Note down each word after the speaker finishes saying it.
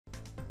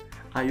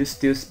Are you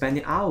still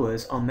spending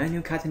hours on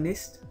manual cutting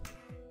list?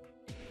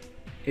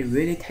 It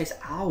really takes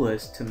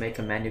hours to make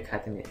a manual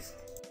cutting list.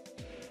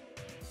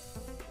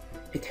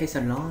 It takes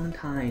a long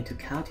time to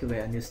cultivate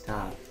a new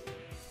stuff.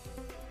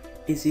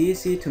 It's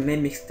easy to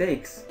make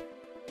mistakes.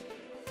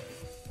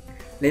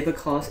 Labor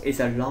cost is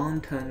a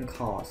long-term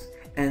cost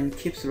and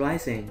keeps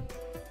rising.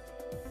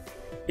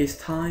 It's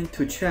time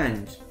to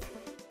change.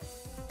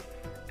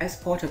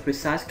 Export a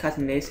precise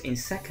cutting list in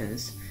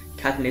seconds.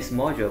 Cutting list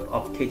module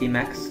of KD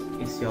Max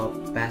is your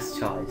best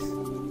choice.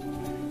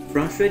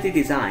 From 3D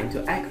design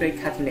to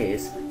accurate cutting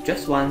list,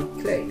 just one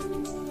click.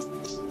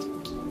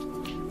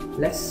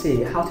 Let's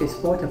see how to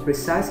export a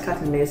precise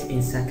cutting list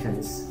in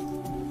seconds.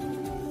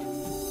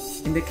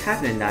 In the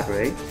cabinet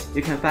library,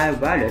 you can find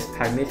various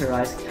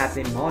parameterized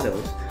cabinet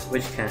models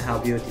which can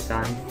help you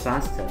design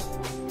faster.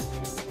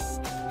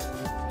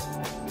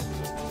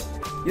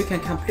 You can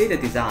complete the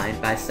design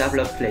by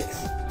several clicks.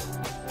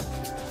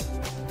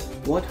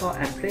 Water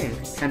and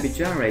plinth can be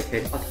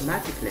generated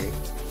automatically.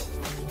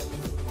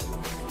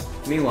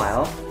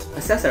 Meanwhile,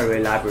 accessory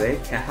library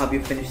can help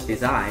you finish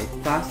design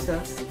faster,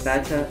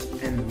 better,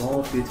 and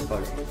more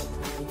beautifully.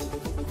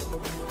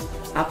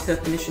 After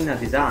finishing a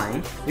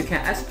design, you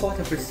can export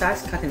a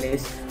precise cutting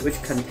list which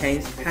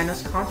contains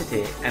panels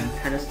quantity and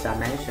panels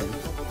dimension.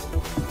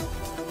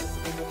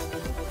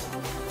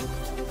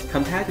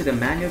 Compared to the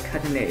manual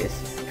cutting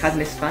list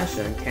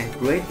function can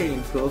greatly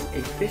improve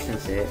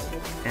efficiency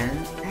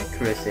and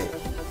accuracy.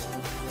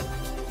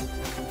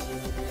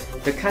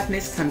 The cutting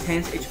list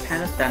contains each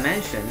panel's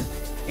dimension,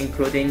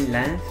 including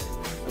length,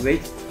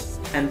 width,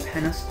 and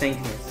panel's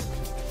thickness.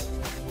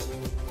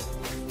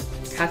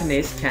 Cutting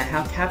list can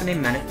help cabinet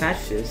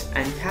manufacturers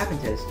and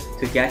carpenters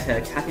to get a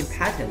cutting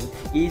pattern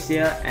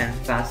easier and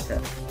faster.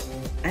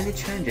 Any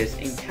changes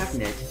in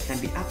cabinet can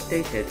be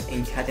updated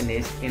in cutting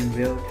list in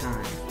real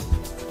time.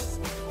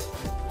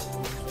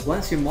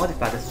 Once you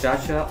modify the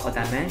structure or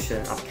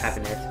dimension of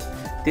cabinet,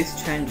 these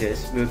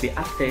changes will be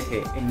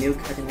updated in new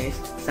cutting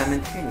list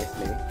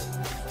simultaneously.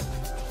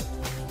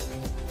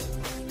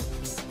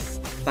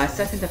 By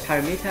setting the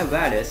parameter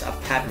values of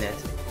cabinet,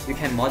 you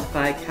can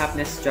modify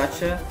cabinet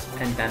structure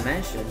and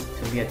dimension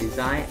to meet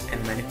design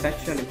and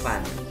manufacturing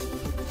requirements.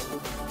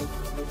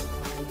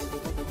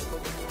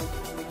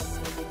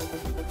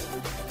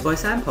 For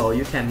example,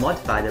 you can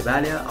modify the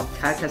value of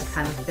carcass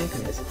panel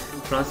thickness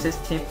from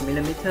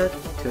 16mm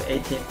to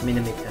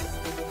 18mm.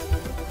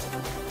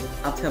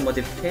 After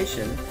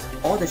modification,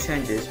 all the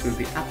changes will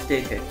be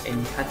updated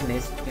in cutting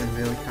list in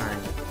real time.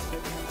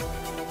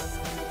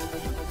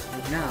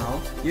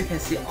 Now, you can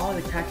see all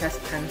the carcass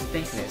panel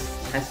thickness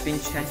has been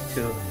changed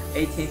to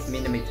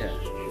 18mm.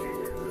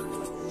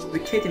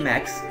 With KD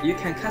Max, you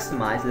can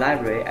customize the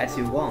library as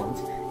you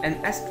want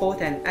and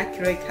export an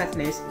accurate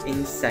cutting list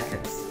in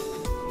seconds.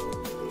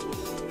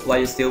 What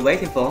are you still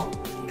waiting for?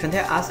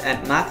 Contact us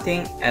at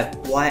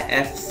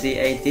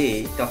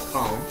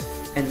marketing@yfcad.com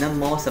and learn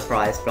more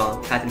surprise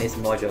from cutting list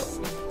module.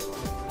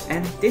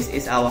 And this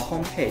is our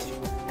homepage,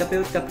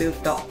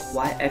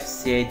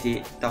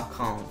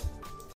 www.yfcad.com.